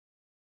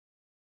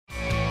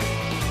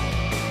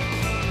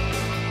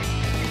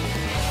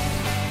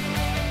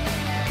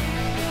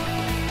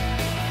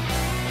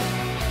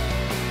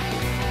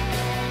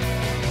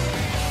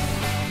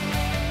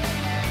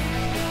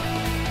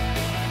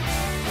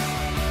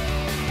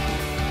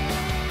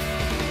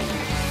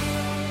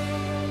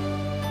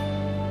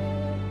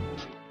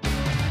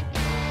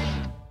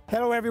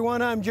Hello,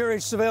 everyone. I'm Jerry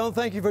Savelle.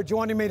 Thank you for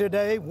joining me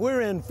today.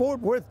 We're in Fort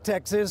Worth,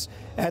 Texas,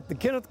 at the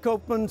Kenneth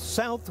Copeland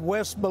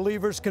Southwest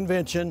Believers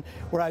Convention,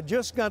 where I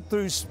just got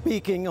through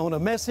speaking on a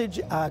message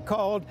I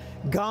called,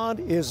 God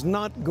is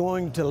Not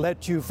Going to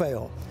Let You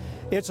Fail.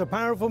 It's a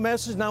powerful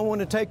message, and I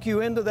want to take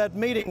you into that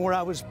meeting where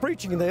I was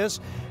preaching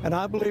this, and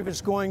I believe it's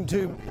going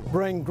to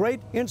bring great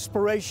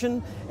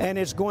inspiration, and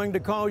it's going to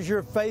cause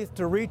your faith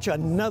to reach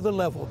another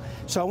level.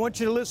 So I want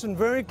you to listen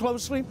very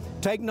closely,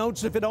 take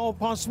notes if at all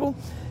possible,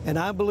 and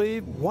I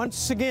believe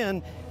once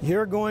again,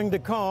 it's going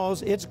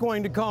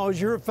to cause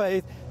your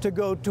faith to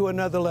go to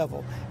another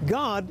level.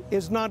 God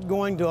is not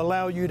going to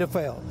allow you to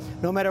fail.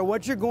 No matter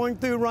what you're going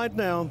through right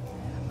now,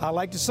 I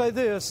like to say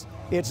this,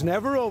 it's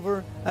never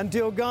over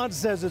until God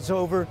says it's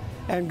over,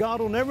 and God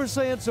will never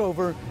say it's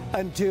over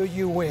until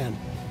you win.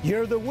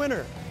 You're the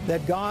winner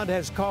that God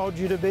has called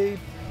you to be.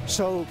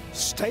 So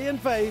stay in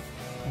faith,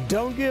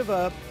 don't give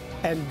up,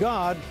 and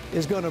God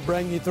is going to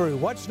bring you through.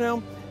 Watch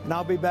now, and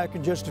I'll be back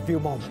in just a few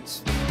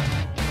moments.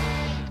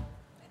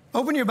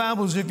 Open your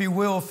Bibles, if you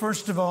will,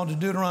 first of all, to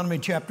Deuteronomy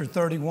chapter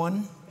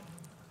 31.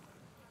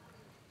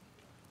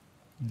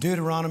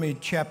 Deuteronomy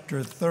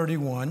chapter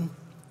 31.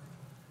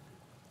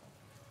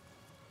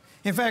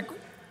 In fact,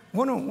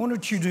 why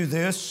don't you do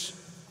this?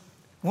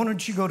 Why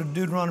don't you go to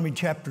Deuteronomy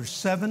chapter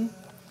 7,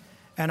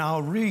 and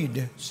I'll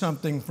read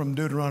something from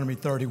Deuteronomy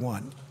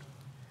 31.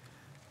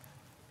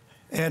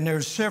 And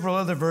there's several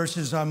other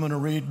verses I'm going to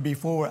read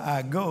before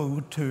I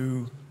go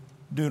to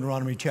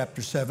Deuteronomy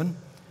chapter 7.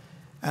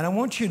 And I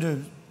want you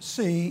to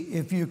see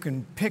if you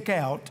can pick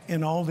out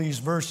in all these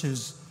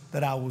verses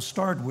that I will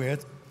start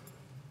with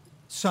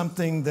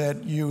something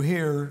that you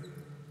hear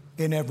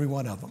in every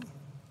one of them,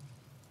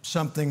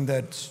 something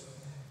that's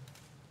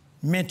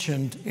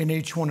mentioned in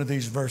each one of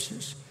these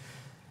verses.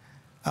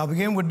 I'll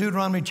begin with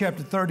Deuteronomy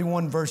chapter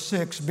 31, verse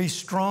 6. Be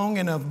strong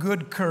and of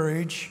good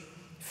courage,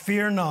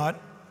 fear not,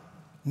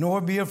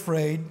 nor be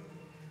afraid,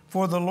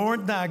 for the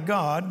Lord thy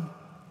God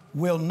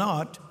will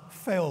not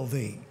fail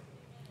thee.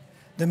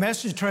 The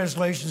Message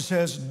translation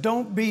says,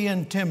 don't be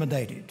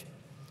intimidated.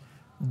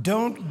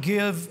 Don't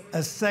give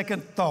a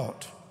second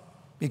thought,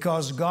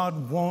 because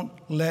God won't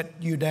let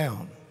you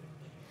down.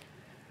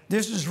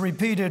 This is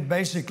repeated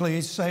basically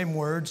same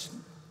words,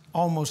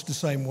 almost the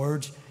same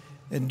words,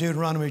 in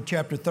Deuteronomy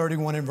chapter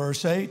 31 and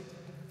verse 8,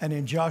 and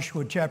in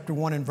Joshua chapter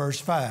 1 and verse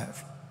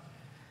 5.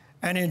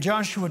 And in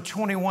Joshua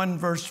 21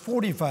 verse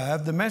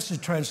 45, the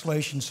Message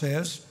translation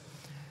says,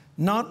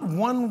 not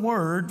one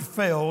word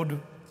failed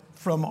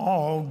from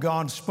all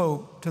God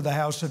spoke to the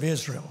house of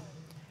Israel.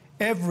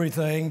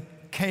 Everything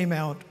came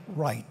out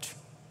right.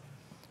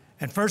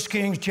 And 1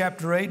 Kings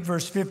chapter 8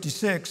 verse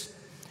 56,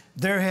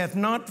 there hath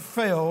not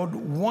failed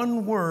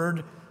one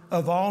word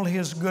of all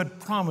his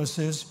good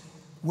promises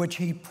which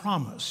he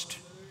promised.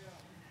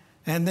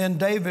 And then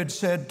David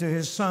said to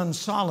his son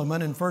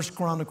Solomon in 1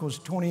 Chronicles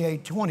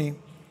 28:20,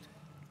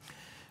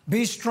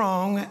 be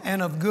strong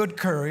and of good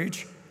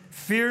courage,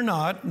 fear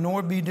not,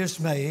 nor be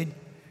dismayed,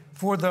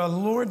 for the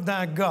Lord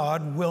thy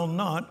God will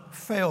not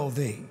fail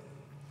thee.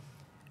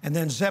 And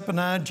then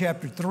Zephaniah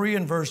chapter 3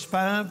 and verse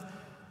 5,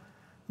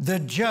 the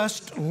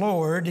just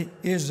Lord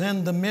is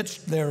in the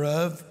midst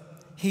thereof,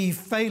 he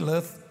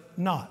faileth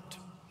not.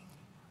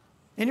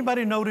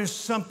 Anybody notice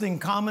something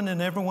common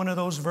in every one of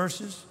those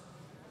verses?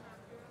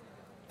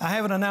 I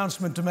have an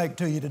announcement to make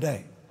to you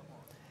today.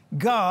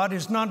 God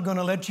is not going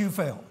to let you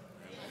fail.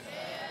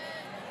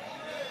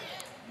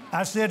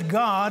 I said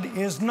God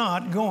is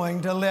not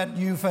going to let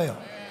you fail.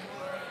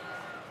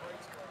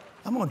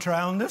 I'm going to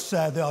try on this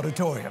side of the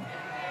auditorium.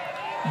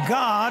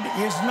 God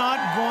is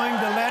not going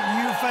to let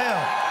you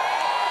fail.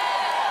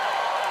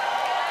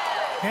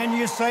 Can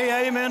you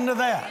say amen to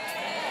that?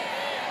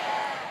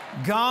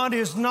 God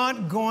is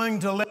not going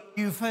to let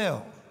you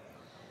fail.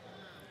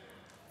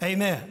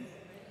 Amen.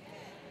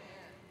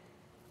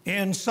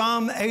 In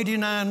Psalm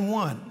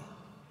 89:1,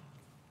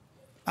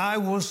 I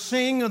will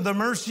sing of the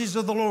mercies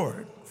of the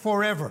Lord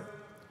forever.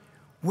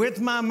 With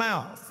my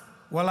mouth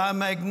will I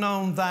make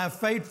known thy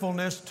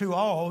faithfulness to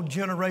all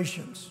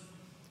generations.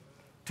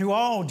 To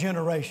all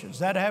generations.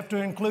 That'd have to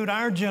include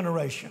our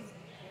generation.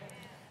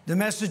 The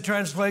Message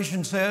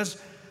translation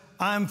says,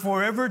 I'm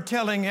forever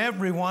telling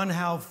everyone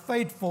how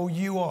faithful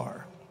you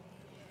are.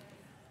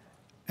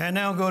 And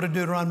now go to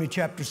Deuteronomy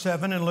chapter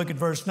 7 and look at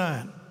verse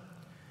 9.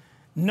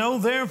 Know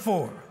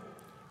therefore,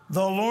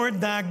 the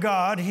Lord thy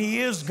God, he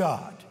is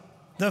God,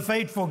 the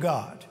faithful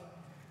God,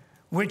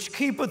 which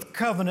keepeth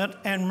covenant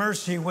and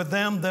mercy with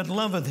them that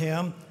loveth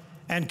him,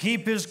 and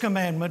keep his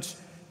commandments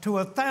to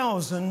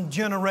 1,000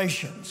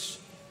 generations.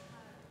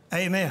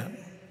 Amen.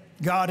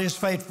 God is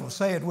faithful.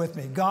 Say it with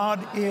me.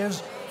 God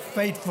is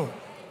faithful.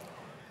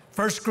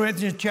 1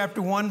 Corinthians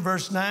chapter 1,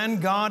 verse 9,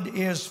 God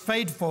is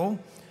faithful,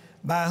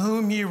 by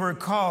whom ye were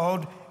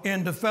called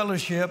into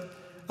fellowship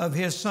of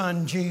his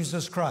Son,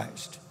 Jesus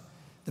Christ.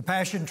 The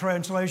Passion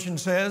Translation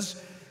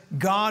says,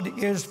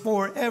 God is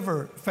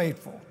forever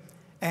faithful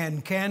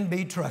and can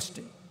be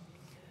trusted.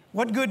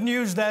 What good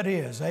news that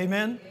is,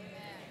 amen? Amen.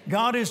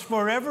 God is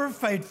forever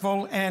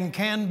faithful and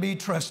can be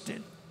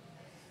trusted.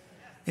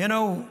 You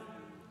know,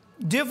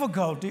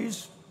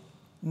 difficulties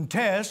and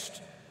tests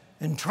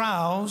and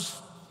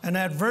trials and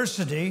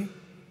adversity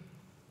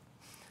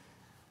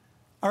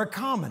are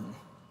common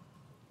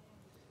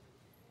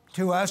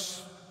to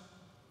us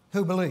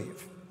who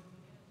believe.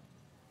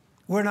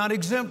 We're not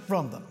exempt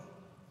from them.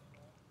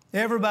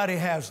 Everybody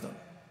has them.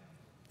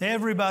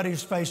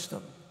 Everybody's faced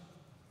them.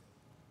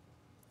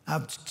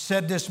 I've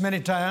said this many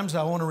times.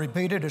 I want to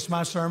repeat it. It's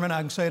my sermon. I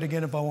can say it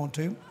again if I want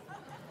to.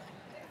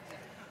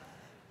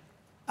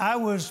 I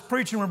was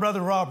preaching with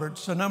Brother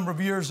Roberts a number of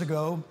years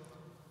ago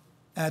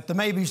at the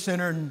Mabee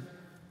Center in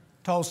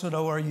Tulsa at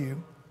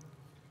ORU.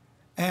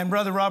 And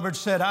Brother Roberts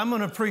said, I'm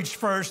going to preach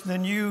first,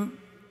 then you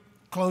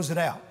close it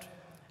out,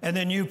 and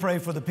then you pray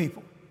for the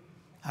people.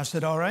 I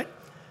said, all right.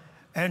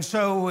 And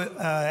so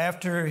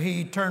after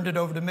he turned it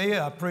over to me,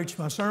 I preached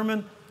my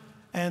sermon,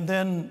 and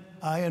then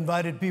I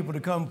invited people to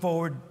come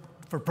forward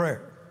for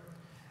prayer.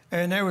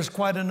 And there was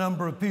quite a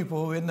number of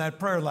people in that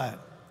prayer line.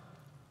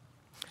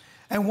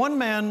 And one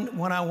man,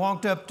 when I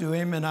walked up to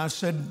him and I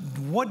said,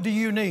 what do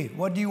you need?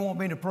 What do you want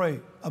me to pray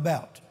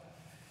about?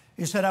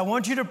 He said, I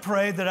want you to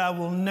pray that I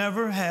will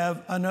never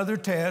have another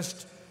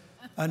test,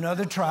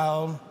 another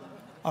trial,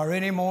 or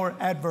any more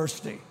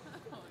adversity.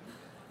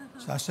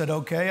 So I said,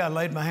 okay. I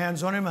laid my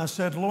hands on him. I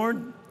said,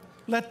 Lord,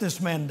 let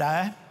this man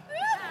die.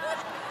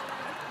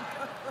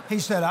 He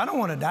said, I don't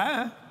want to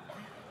die.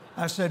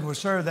 I said, well,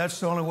 sir, that's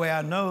the only way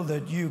I know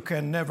that you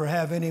can never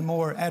have any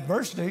more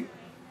adversity,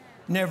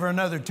 never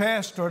another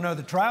test or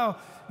another trial.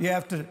 You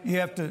have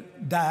to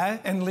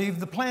die and leave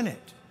the planet.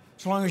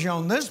 As long as you're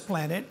on this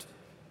planet,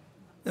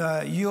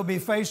 you'll be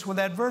faced with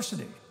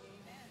adversity.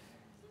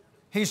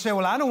 He said,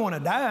 well, I don't want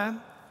to die.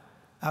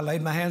 I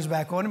laid my hands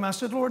back on him. I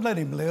said, Lord, let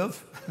him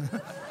live.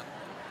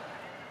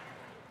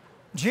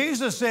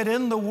 Jesus said,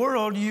 in the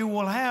world you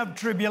will have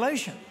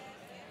tribulation.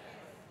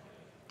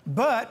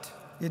 But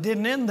it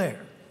didn't end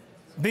there.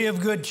 Be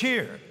of good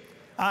cheer.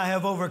 I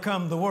have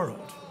overcome the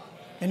world.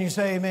 And you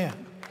say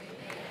amen.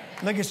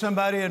 Look at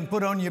somebody and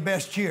put on your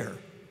best cheer.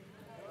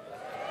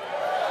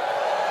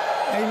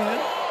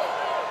 Amen.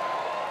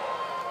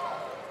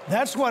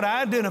 That's what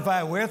I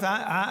identify with.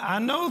 I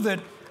know that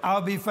I'll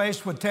be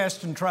faced with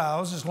tests and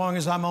trials as long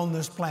as I'm on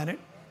this planet.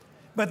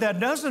 But that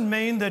doesn't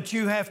mean that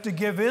you have to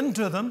give in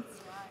to them.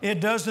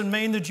 It doesn't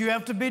mean that you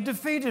have to be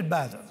defeated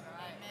by them.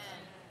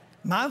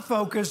 My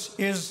focus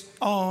is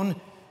on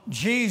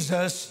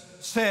Jesus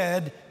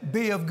said,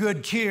 be of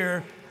good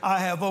cheer, I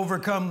have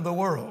overcome the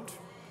world.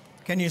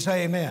 Can you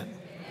say amen? Amen?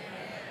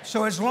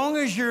 So as long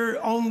as you're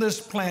on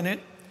this planet,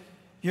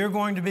 you're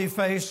going to be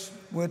faced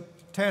with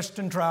tests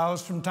and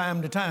trials from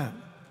time to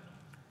time.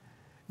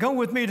 Go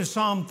with me to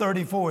Psalm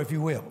 34, if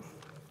you will.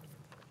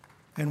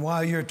 And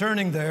while you're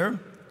turning there,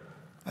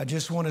 I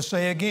just want to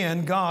say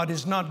again, God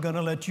is not going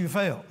to let you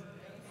fail.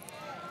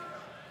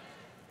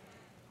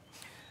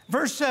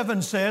 Verse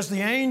 7 says,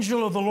 the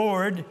angel of the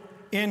Lord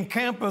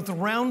encampeth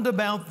round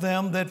about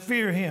them that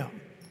fear him,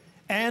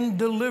 and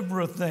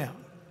delivereth them.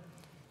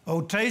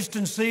 O taste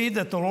and see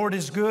that the Lord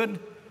is good,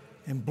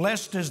 and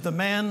blessed is the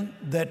man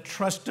that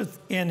trusteth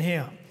in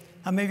him.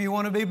 How many of you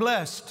want to be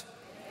blessed?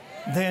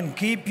 Then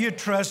keep your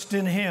trust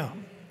in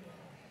him.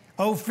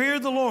 O fear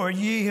the Lord,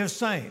 ye his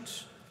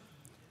saints,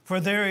 for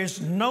there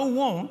is no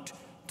want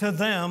to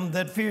them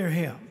that fear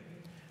him.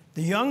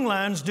 The young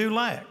lions do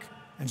lack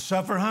and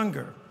suffer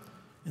hunger,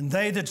 and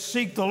they that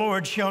seek the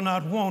Lord shall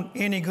not want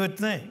any good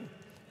thing.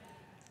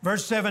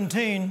 Verse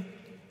 17,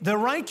 the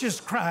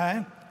righteous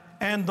cry,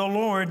 and the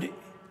Lord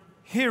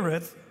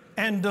heareth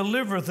and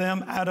delivereth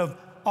them out of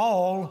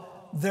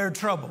all their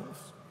troubles.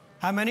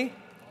 How many?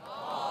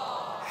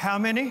 All. How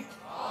many?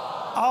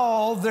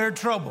 All their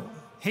trouble.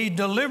 He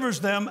delivers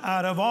them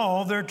out of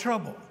all their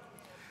trouble.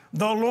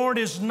 The Lord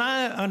is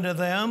nigh unto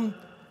them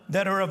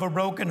that are of a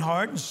broken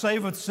heart, and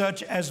saveth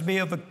such as be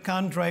of a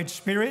contrite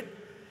spirit.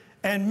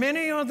 And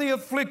many are the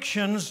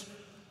afflictions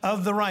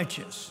of the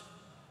righteous,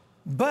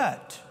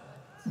 but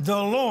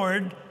the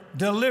Lord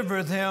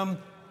delivereth him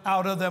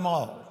out of them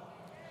all.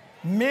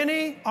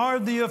 Many are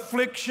the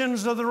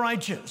afflictions of the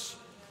righteous.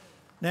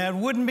 Now, it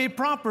wouldn't be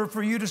proper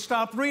for you to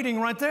stop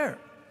reading right there,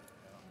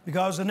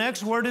 because the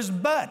next word is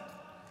but.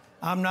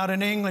 I'm not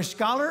an English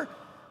scholar,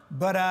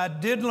 but I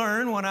did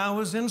learn when I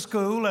was in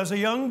school as a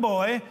young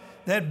boy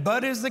that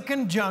but is the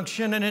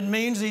conjunction, and it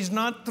means he's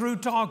not through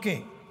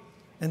talking.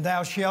 And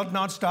thou shalt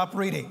not stop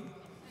reading.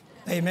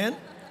 Amen?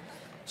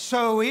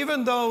 So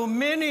even though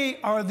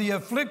many are the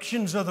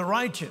afflictions of the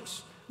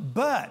righteous,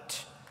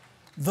 but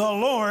the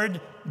Lord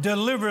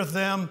delivereth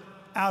them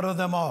out of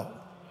them all.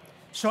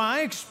 So I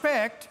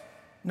expect,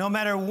 no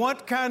matter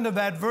what kind of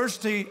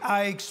adversity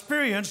I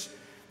experience,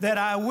 that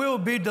I will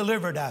be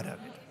delivered out of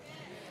it.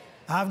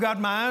 I've got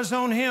my eyes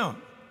on him.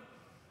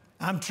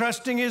 I'm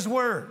trusting his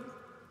word.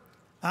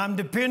 I'm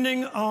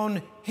depending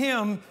on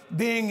him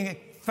being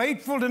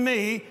faithful to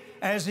me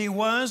as he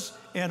was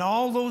in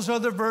all those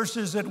other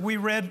verses that we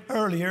read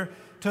earlier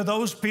to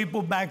those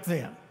people back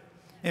then.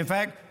 In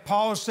fact,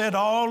 Paul said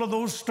all of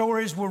those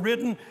stories were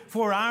written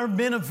for our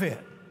benefit,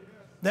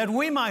 that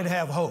we might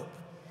have hope.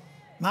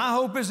 My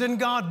hope is in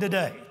God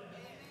today.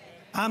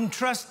 I'm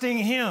trusting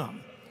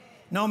Him.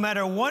 No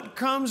matter what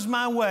comes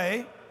my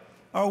way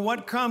or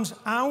what comes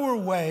our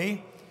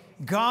way,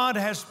 God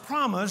has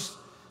promised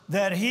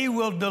that He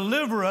will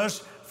deliver us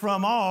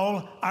from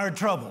all our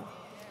trouble.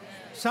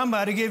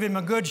 Somebody give Him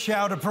a good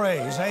shout of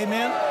praise.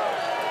 Amen.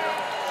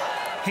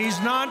 He's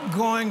not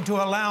going to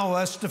allow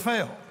us to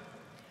fail.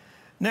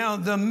 Now,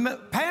 the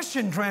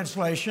Passion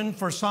Translation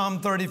for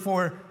Psalm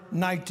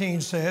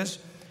 34:19 says,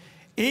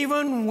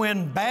 even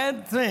when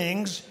bad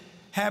things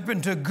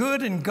happen to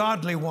good and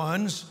godly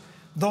ones,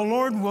 the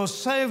Lord will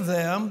save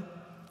them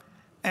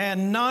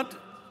and not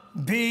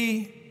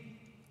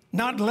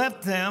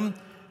let them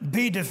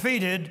be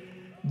defeated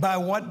by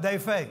what they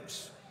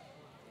face.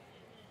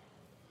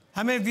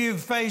 How many of you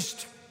have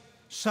faced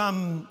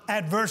some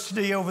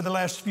adversity over the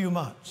last few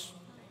months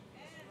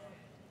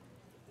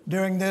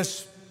during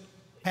this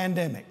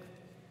pandemic?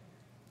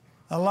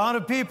 A lot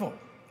of people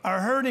are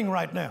hurting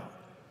right now.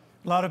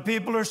 A lot of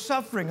people are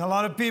suffering. A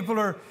lot of people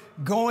are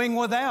going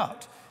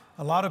without.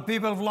 A lot of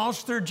people have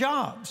lost their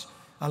jobs.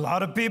 A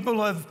lot of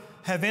people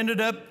have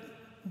ended up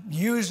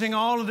using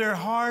all of their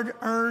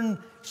hard-earned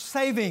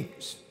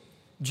savings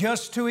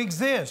just to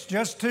exist,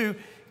 just to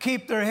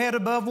keep their head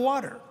above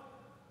water.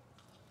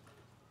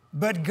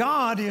 But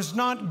God is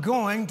not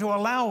going to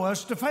allow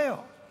us to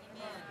fail.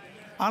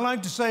 I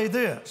like to say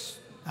this.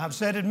 I've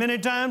said it many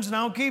times and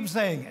I'll keep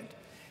saying it.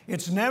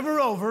 It's never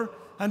over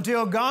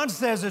until God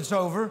says it's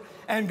over,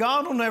 and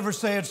God will never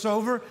say it's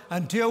over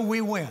until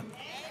we win. Amen.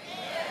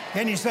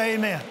 Can you say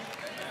amen?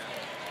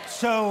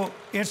 So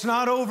it's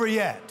not over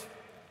yet.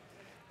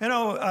 You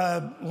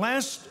know,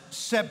 last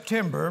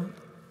September,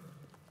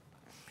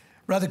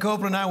 Brother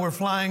Copeland and I were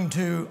flying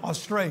to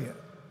Australia.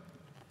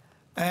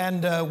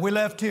 And we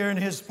left here in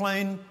his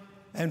plane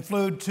and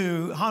flew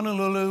to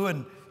Honolulu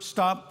and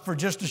stopped for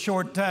just a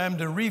short time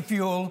to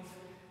refuel.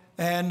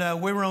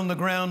 And we were on the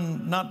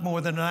ground not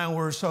more than an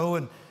hour or so.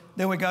 And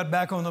then we got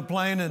back on the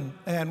plane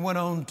and went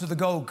on to the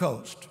Gold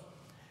Coast.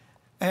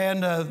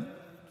 And a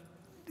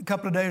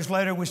couple of days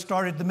later, we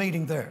started the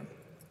meeting there.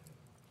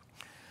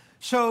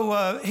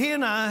 So he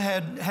and I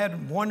had a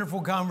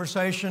wonderful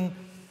conversation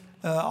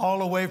all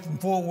the way from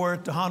Fort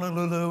Worth to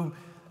Honolulu.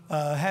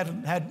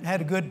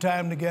 Had a good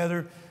time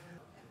together.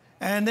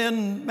 And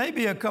then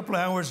maybe a couple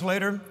of hours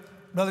later,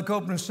 Brother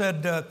Copeland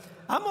said,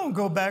 I'm going to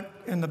go back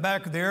in the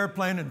back of the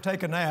airplane and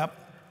take a nap.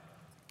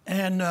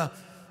 And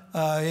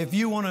if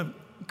you want to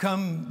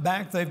come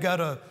back, they've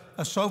got a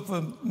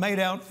sofa made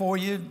out for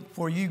you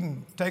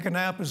can take a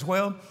nap as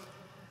well.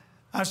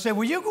 I said,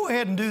 well, you go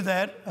ahead and do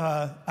that.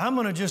 I'm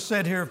going to just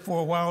sit here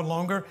for a while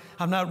longer.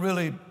 I'm not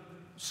really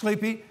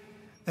sleepy.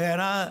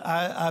 And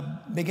I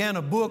began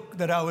a book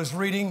that I was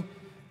reading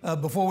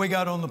before we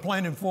got on the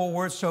plane in Fort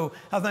Worth. So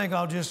I think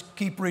I'll just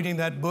keep reading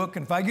that book.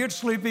 And if I get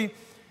sleepy,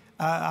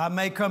 I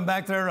may come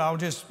back there. I'll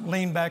just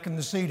lean back in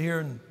the seat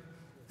here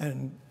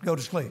and go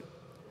to sleep.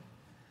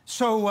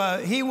 So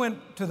he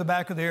went to the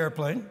back of the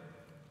airplane.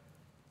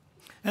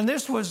 And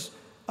this was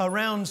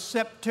around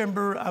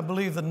September, I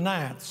believe the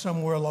 9th,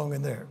 somewhere along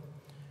in there.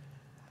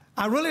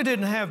 I really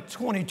didn't have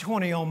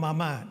 2020 on my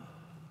mind.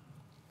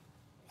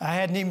 I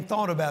hadn't even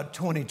thought about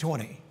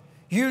 2020.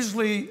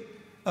 Usually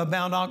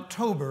about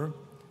October,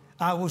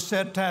 I will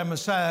set time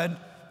aside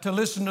to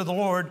listen to the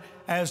Lord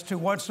as to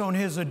what's on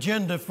His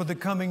agenda for the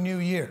coming new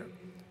year.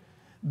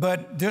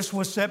 But this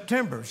was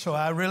September, so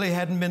I really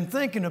hadn't been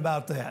thinking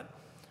about that.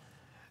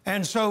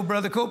 And so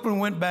Brother Copeland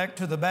went back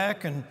to the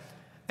back, and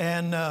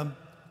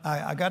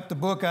I got the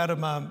book out of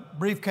my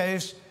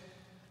briefcase,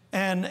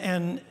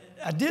 and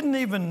I didn't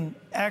even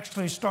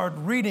actually start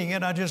reading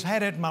it. I just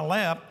had it in my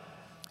lap.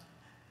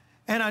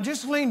 And I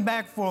just leaned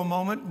back for a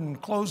moment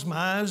and closed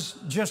my eyes,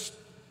 just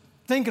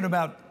thinking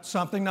about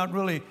something, not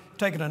really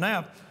taking a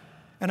nap.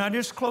 And I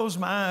just closed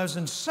my eyes,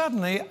 and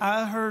suddenly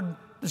I heard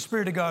the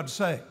Spirit of God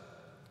say,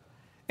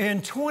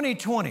 in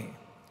 2020,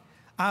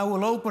 I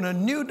will open a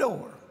new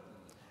door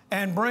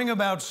and bring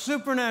about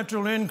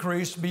supernatural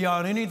increase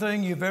beyond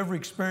anything you've ever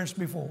experienced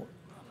before.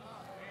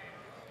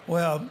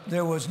 Well,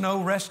 there was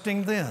no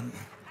resting then.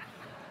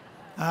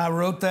 I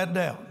wrote that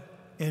down.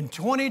 In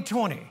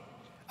 2020,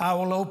 I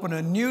will open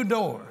a new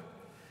door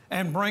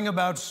and bring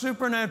about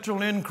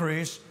supernatural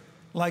increase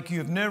like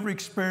you've never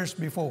experienced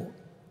before.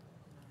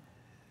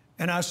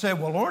 And I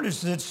said, well, Lord,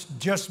 is it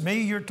just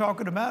me you're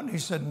talking about? And He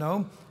said,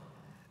 no,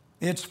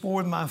 it's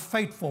for my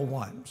faithful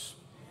ones.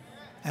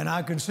 And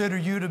I consider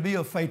you to be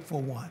a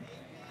faithful one.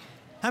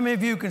 How many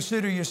of you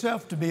consider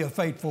yourself to be a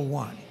faithful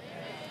one?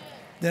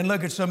 Then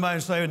look at somebody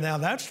and say, now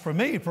that's for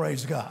me,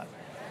 praise God.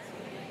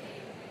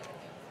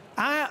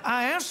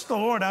 I asked the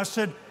Lord, I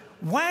said,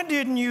 why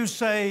didn't you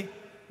say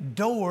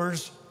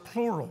doors,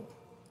 plural?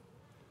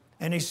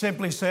 And He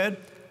simply said,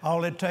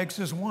 all it takes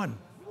is one.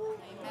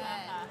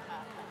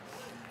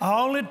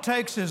 All it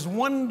takes is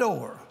one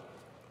door.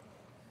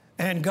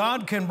 And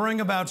God can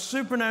bring about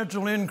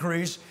supernatural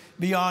increase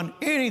beyond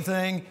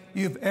anything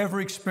you've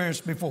ever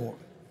experienced before.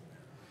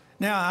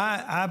 Now,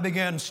 I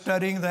began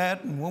studying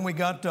that, and when we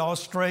got to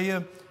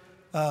Australia,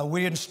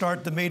 we didn't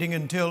start the meeting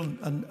until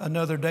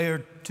another day or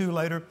two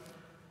later.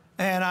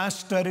 and I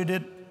studied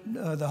it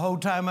the whole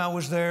time I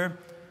was there,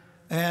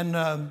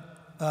 and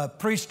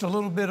preached a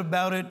little bit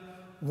about it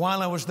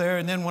while I was there.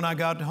 And then when I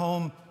got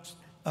home,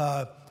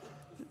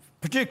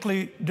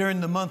 particularly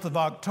during the month of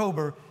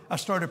October, I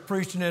started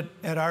preaching it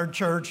at our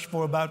church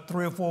for about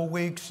 3 or 4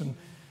 weeks,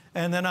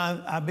 and then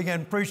I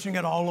began preaching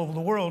it all over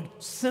the world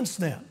since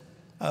then,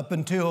 up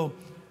until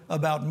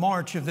about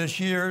March of this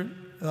year,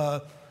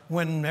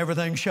 when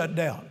everything shut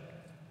down.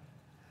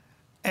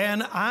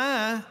 And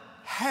I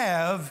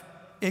have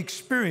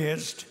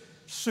experienced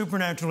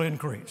supernatural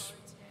increase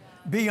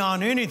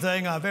beyond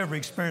anything I've ever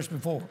experienced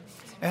before.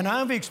 And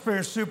I've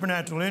experienced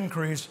supernatural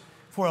increase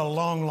for a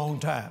long, long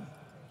time.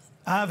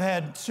 I've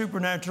had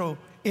supernatural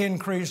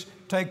increase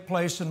take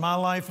place in my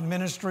life and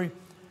ministry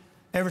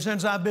ever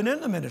since I've been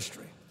in the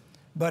ministry,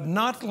 but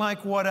not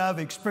like what I've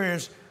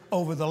experienced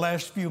over the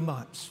last few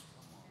months.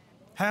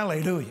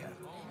 Hallelujah.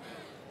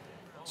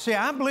 See,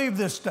 I believe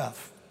this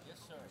stuff.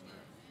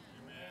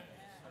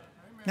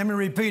 Let me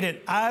repeat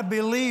it. I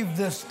believe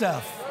this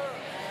stuff.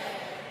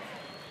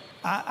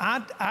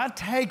 I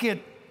take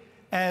it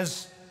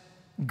as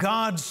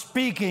God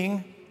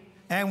speaking,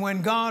 and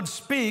when God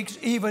speaks,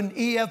 even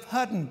E.F.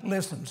 Hutton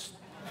listens.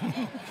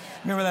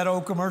 Remember that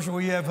old commercial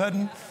with E.F.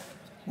 Hutton?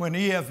 When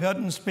E.F.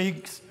 Hutton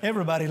speaks,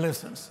 everybody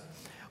listens.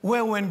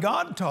 Well, when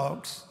God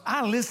talks,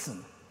 I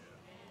listen.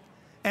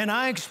 And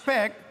I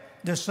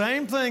expect the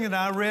same thing that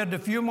I read a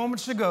few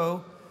moments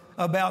ago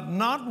about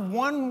not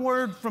one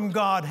word from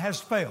God has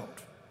failed.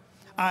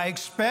 I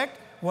expect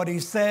what He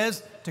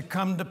says to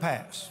come to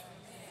pass.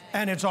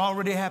 And it's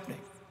already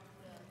happening.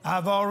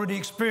 I've already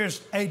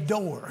experienced a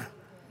door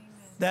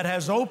that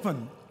has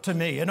opened to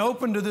me and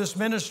opened to this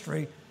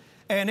ministry,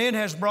 and it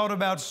has brought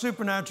about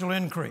supernatural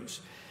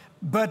increase.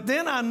 But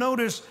then I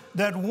notice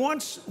that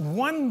once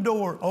one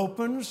door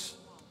opens,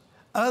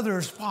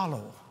 others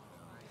follow.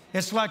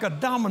 It's like a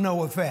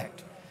domino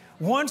effect.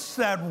 Once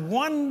that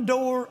one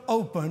door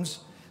opens,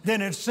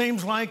 then it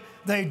seems like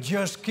they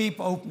just keep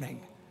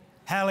opening.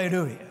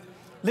 Hallelujah.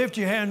 Lift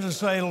your hands and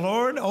say,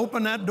 Lord,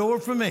 open that door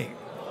for me.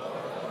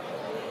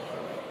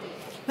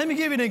 Let me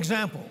give you an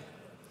example.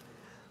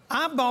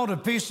 I bought a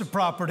piece of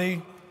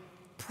property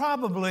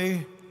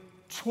probably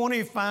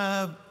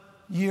 25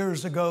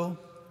 years ago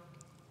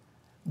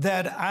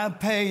that I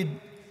paid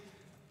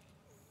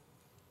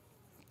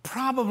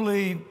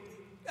probably,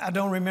 I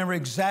don't remember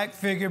exact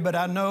figure, but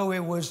I know it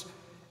was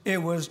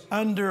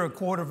under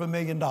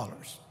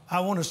 $250,000. I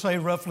want to say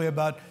roughly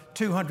about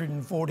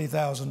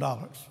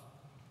 $240,000.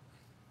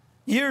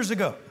 Years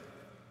ago.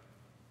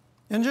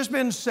 And just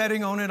been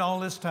sitting on it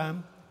all this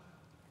time.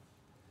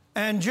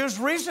 And just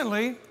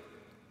recently,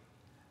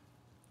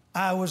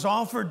 I was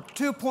offered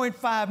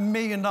 $2.5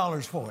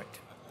 million for it.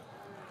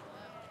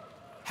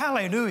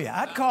 Hallelujah.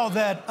 I'd call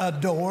that a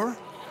door.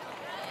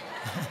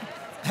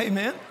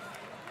 Amen.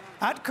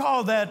 I'd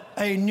call that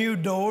a new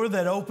door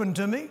that opened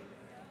to me.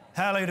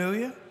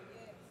 Hallelujah.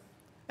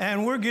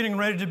 And we're getting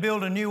ready to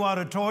build a new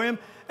auditorium,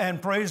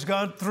 and praise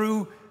God,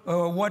 through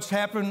what's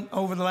happened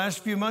over the last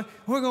few months,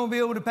 we're going to be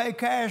able to pay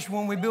cash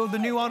when we build the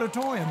new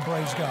auditorium,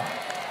 praise God.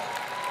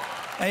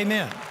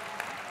 Amen.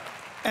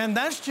 And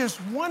that's just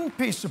one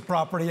piece of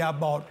property I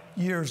bought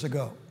years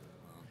ago.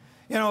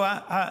 You know,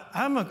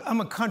 I'm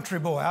a country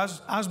boy.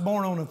 I was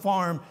born on a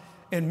farm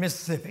in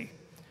Mississippi,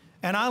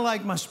 and I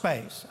like my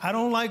space. I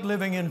don't like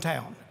living in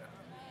town.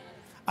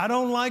 I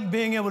don't like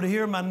being able to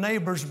hear my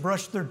neighbors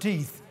brush their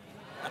teeth.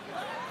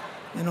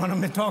 You know what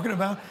I'm talking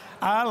about?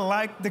 I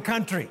like the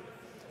country.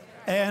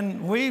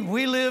 And we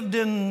lived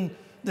in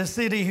the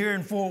city here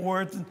in Fort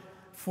Worth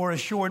for a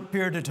short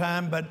period of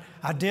time, but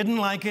I didn't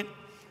like it.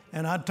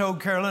 And I told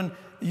Carolyn,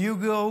 you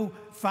go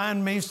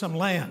find me some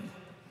land.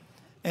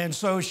 And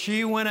so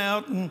she went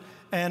out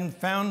and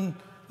found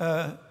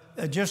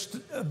just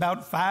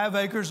about 5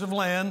 acres of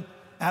land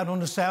out on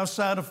the south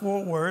side of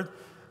Fort Worth.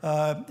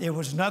 It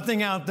was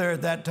nothing out there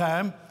at that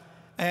time.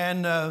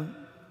 And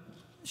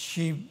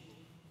she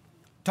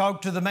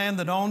talked to the man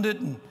that owned it,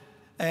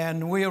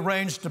 and we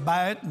arranged to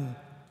buy it.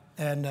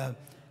 And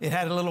it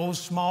had a little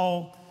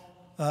small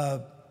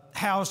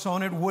house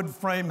on it, wood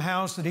frame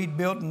house that he'd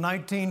built in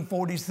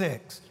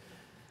 1946.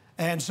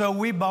 And so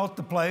we bought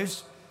the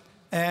place,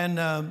 and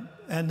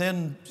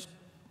then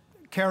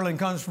Carolyn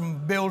comes from a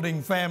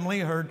building family.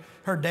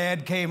 Her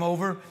dad came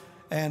over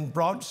and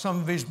brought some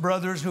of his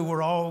brothers who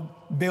were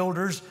all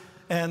builders,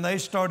 and they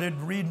started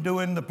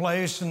redoing the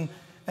place and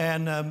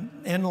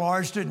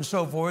enlarged it and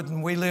so forth.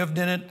 And we lived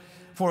in it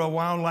for a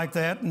while like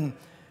that. And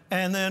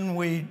then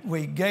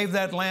we gave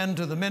that land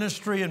to the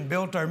ministry and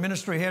built our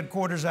ministry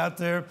headquarters out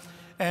there,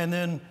 and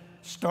then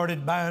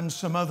started buying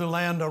some other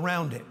land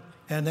around it.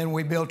 And then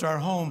we built our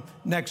home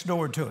next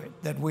door to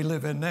it that we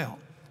live in now.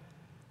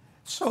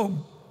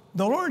 So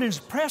the Lord has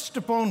pressed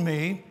upon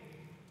me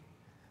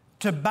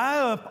to buy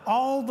up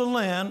all the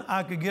land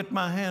I could get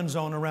my hands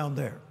on around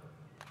there.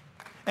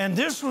 And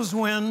this was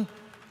when,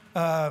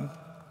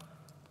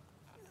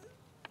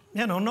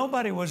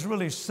 nobody was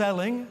really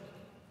selling.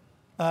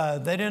 They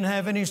didn't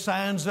have any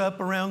signs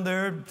up around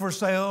there for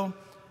sale.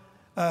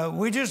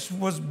 We just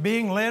was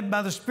being led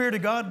by the Spirit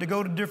of God to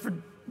go to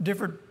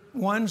different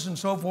ones and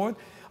so forth.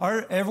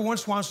 Or every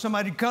once in a while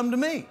somebody would come to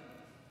me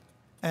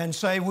and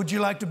say, would you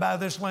like to buy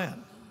this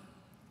land?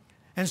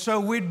 And so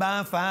we'd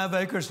buy 5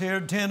 acres here,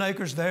 10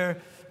 acres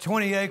there,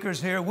 20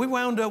 acres here. We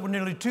wound up with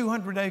nearly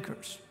 200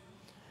 acres.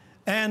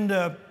 And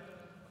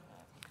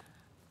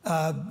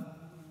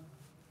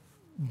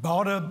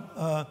bought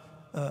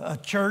a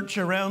church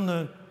around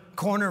the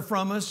corner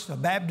from us, a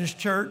Baptist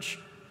church.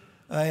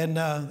 And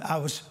I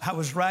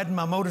was riding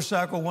my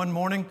motorcycle one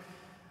morning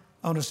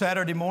on a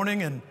Saturday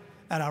morning, and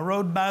I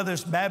rode by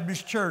this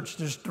Baptist church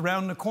just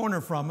around the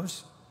corner from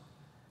us.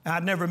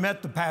 I'd never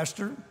met the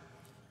pastor.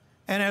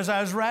 And as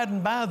I was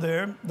riding by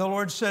there, the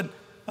Lord said,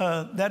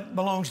 that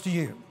belongs to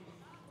you.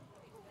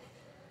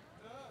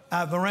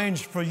 I've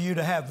arranged for you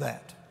to have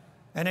that.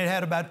 And it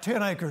had about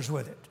 10 acres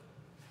with it.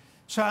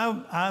 So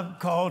I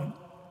called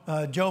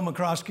Joe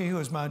McCroskey, who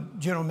was my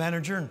general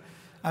manager, and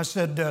I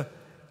said,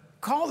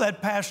 call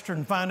that pastor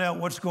and find out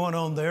what's going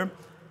on there,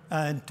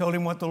 and told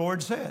him what the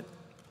Lord said.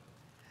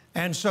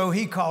 And so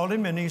he called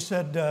him and he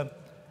said,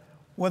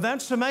 well,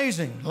 that's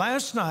amazing.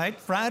 Last night,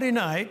 Friday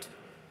night,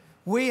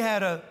 we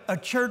had a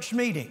church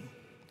meeting,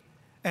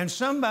 and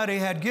somebody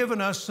had given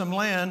us some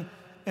land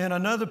in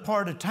another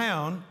part of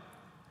town,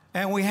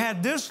 and we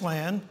had this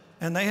land,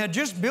 and they had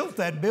just built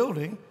that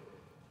building.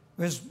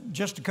 It was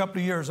just a couple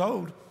of years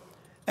old.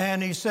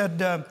 And he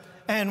said,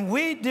 and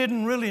we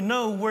didn't really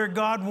know where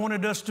God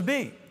wanted us to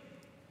be,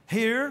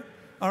 here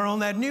or on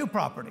that new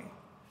property.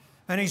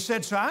 And he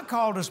said, so I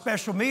called a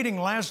special meeting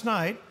last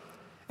night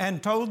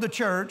and told the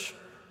church,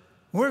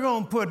 we're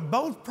going to put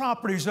both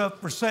properties up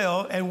for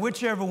sale, and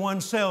whichever one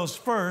sells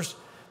first,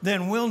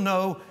 then we'll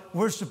know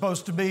we're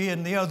supposed to be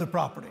in the other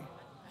property.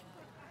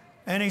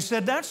 And he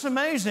said, that's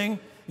amazing.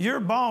 Your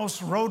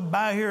boss rode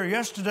by here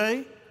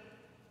yesterday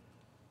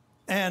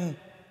and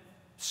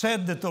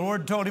said that the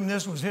Lord told him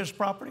this was his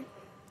property.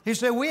 He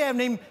said, we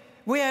hadn't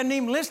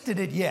even listed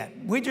it yet.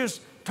 We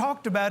just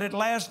talked about it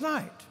last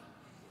night.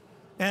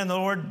 And the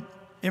Lord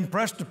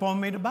impressed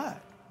upon me to buy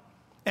it.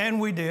 And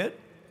we did.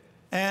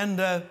 And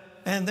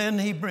then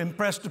he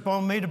impressed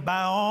upon me to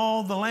buy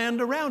all the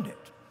land around it.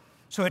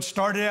 So it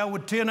started out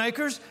with 10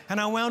 acres, and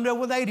I wound up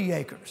with 80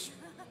 acres.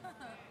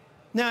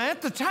 Now,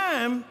 at the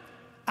time,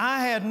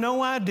 I had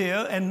no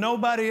idea, and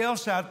nobody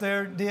else out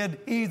there did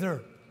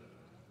either.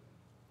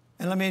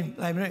 And let me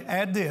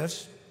add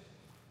this.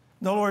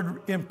 The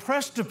Lord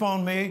impressed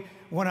upon me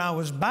when I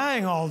was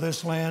buying all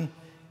this land,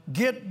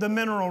 get the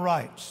mineral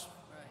rights.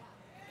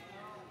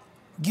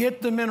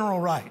 Get the mineral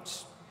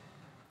rights.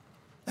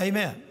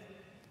 Amen.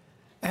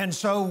 And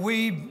so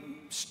we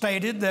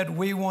stated that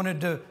we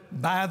wanted to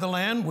buy the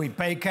land, we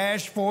pay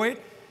cash for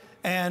it,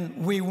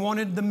 and we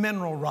wanted the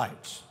mineral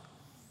rights.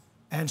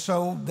 And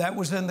so that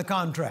was in the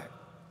contract.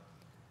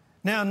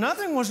 Now,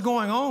 nothing was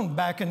going on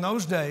back in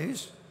those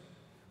days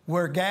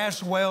where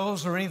gas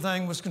wells or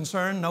anything was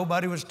concerned.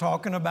 Nobody was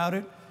talking about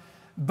it.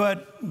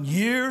 But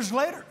years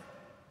later,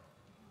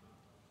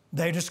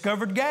 they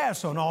discovered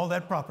gas on all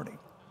that property.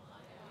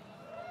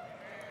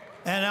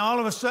 And all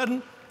of a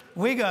sudden,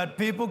 we got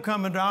people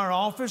coming to our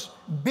office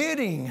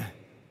bidding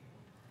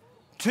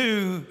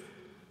to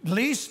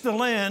lease the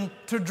land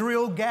to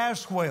drill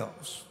gas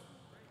wells.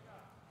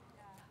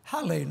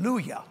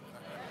 Hallelujah.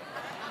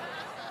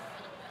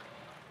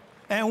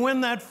 And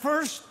when that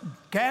first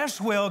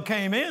gas well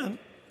came in,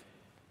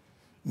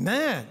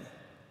 man,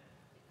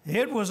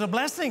 it was a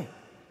blessing.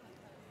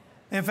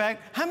 In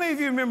fact, how many of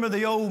you remember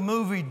the old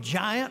movie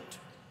Giant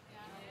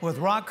with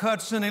Rock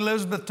Hudson,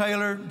 Elizabeth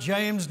Taylor,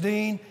 James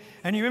Dean?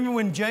 And you remember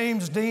when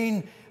James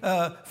Dean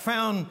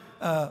found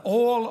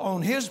oil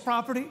on his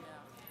property?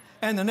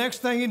 And the next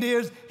thing he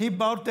did is he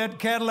bought that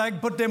Cadillac,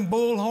 put them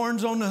bull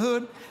horns on the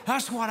hood.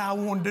 That's what I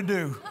wanted to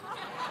do.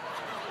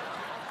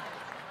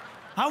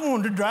 I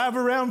wanted to drive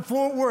around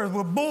Fort Worth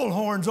with bull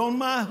horns on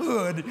my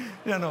hood,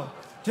 you know,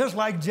 just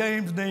like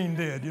James Dean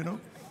did, you know.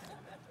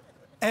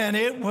 And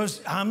it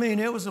was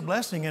a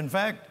blessing. In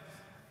fact,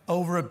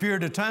 over a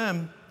period of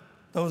time,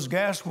 those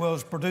gas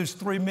wells produced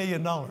 $3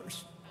 million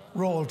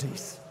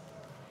royalties.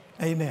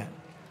 Amen.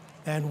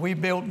 And we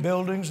built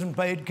buildings and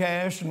paid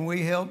cash, and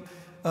we helped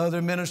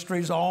other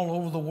ministries all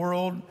over the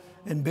world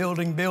in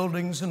building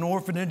buildings and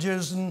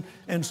orphanages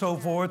and so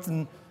forth.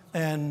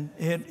 And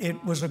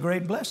it was a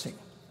great blessing.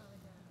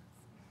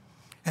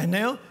 And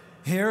now,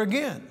 here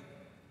again,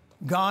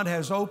 God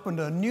has opened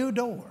a new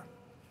door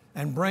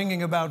and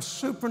bringing about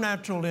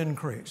supernatural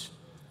increase.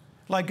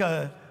 Like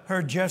I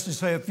heard Jesse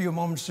say a few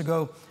moments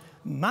ago,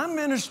 my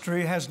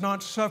ministry has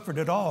not suffered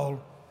at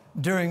all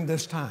during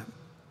this time.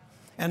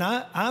 And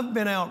I've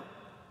been out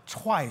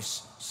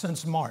twice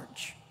since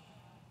March.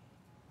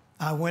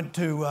 I went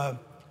to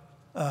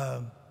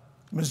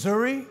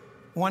Missouri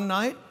one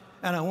night,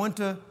 and I went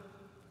to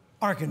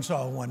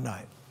Arkansas one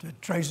night, to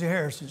Tracy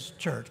Harris's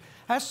church.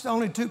 That's the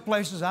only two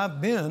places I've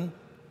been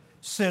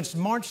since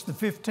March the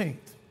 15th.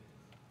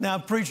 Now,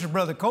 I've preached with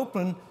Brother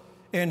Copeland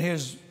in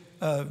his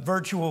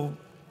virtual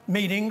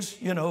meetings,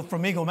 you know,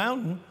 from Eagle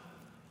Mountain,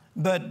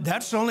 but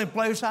that's the only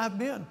place I've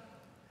been.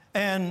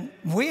 And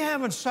we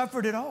haven't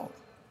suffered at all.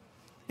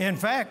 In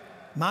fact,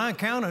 my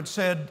accountant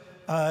said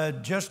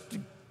just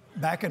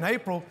back in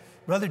April,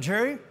 Brother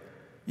Jerry,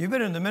 you've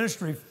been in the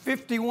ministry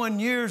 51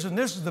 years, and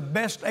this is the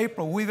best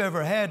April we've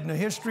ever had in the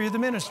history of the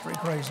ministry.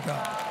 Praise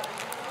God.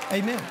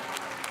 Amen.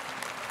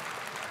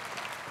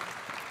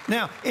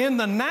 Now, in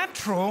the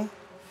natural,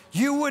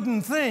 you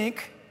wouldn't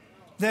think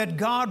that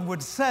God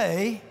would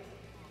say,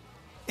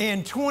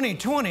 in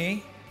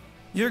 2020,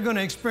 you're going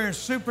to experience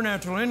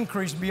supernatural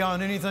increase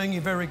beyond anything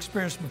you've ever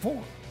experienced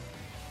before.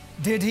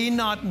 Did He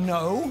not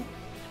know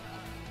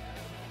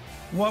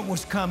what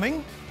was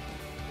coming?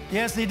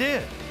 Yes, He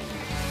did.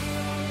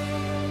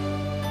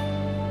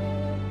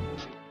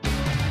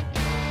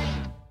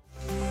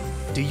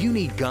 Do you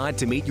need God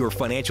to meet your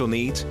financial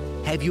needs?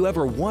 Have you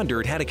ever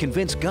wondered how to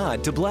convince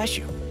God to bless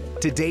you?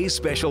 Today's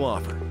special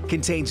offer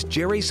contains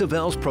Jerry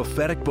Savelle's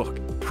prophetic book,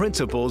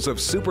 Principles of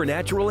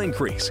Supernatural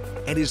Increase,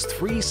 and his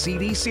 3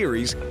 CD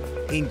series,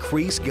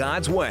 Increase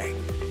God's Way.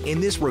 In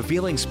this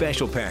revealing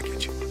special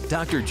package,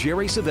 Dr.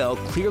 Jerry Savelle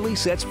clearly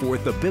sets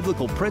forth the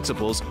biblical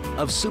principles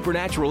of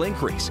supernatural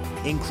increase,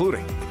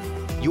 including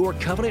your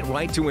covenant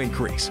right to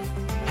increase,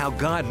 how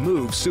God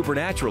moves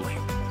supernaturally,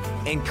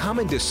 and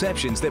common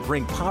deceptions that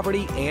bring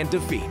poverty and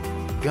defeat.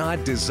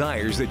 God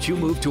desires that you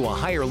move to a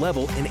higher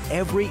level in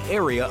every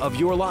area of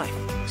your life,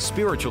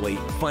 spiritually,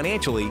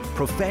 financially,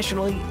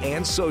 professionally,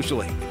 and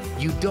socially.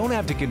 You don't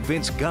have to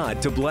convince God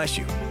to bless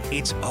you.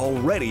 It's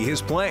already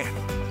His plan.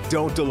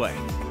 Don't delay.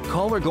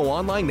 Call or go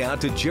online now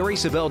to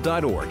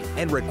jerrysavelle.org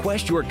and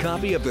request your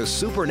copy of the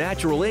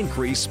Supernatural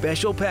Increase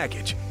Special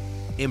Package.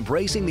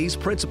 Embracing these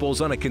principles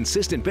on a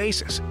consistent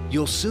basis,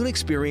 you'll soon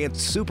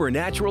experience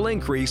supernatural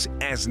increase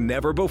as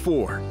never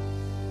before.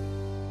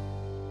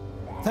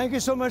 Thank you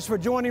so much for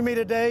joining me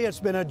today. It's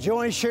been a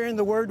joy sharing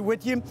the Word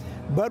with you,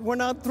 but we're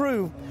not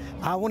through.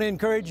 I want to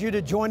encourage you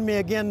to join me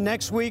again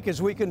next week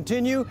as we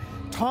continue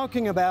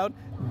talking about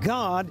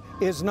God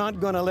is not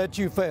going to let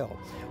you fail.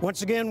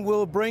 Once again,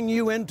 we'll bring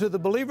you into the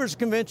Believers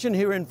Convention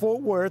here in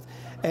Fort Worth,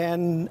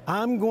 and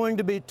I'm going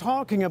to be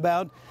talking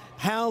about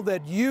how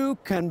that you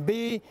can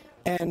be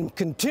and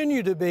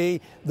continue to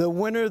be the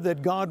winner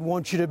that God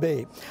wants you to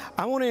be.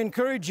 I want to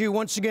encourage you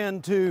once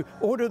again to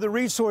order the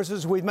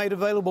resources we've made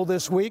available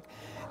this week.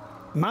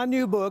 My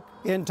new book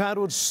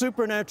entitled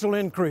Supernatural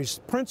Increase,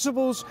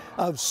 Principles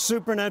of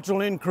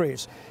Supernatural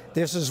Increase.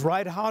 This is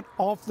right hot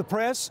off the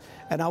press,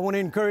 and I want to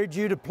encourage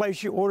you to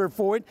place your order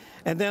for it.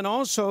 And then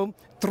also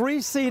 3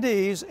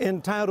 CDs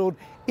entitled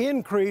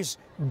Increase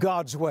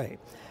God's Way.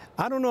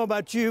 I don't know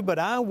about you, but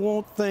I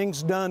want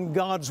things done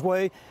God's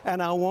way,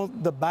 and I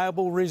want the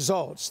Bible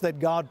results that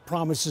God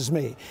promises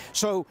me.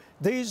 So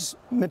these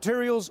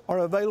materials are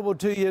available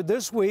to you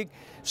this week.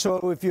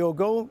 So if you'll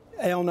go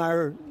on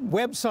our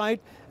website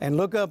and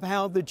look up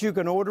how that you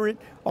can order it,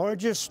 or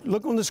just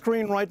look on the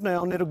screen right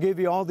now and it'll give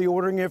you all the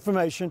ordering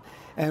information,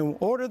 and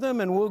order them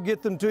and we'll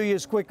get them to you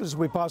as quick as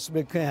we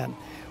possibly can.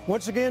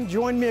 Once again,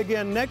 join me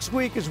again next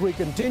week as we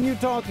continue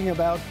talking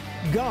about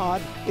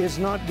God is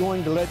not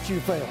going to let you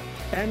fail.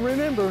 And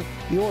remember,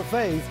 your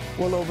faith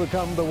will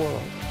overcome the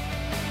world.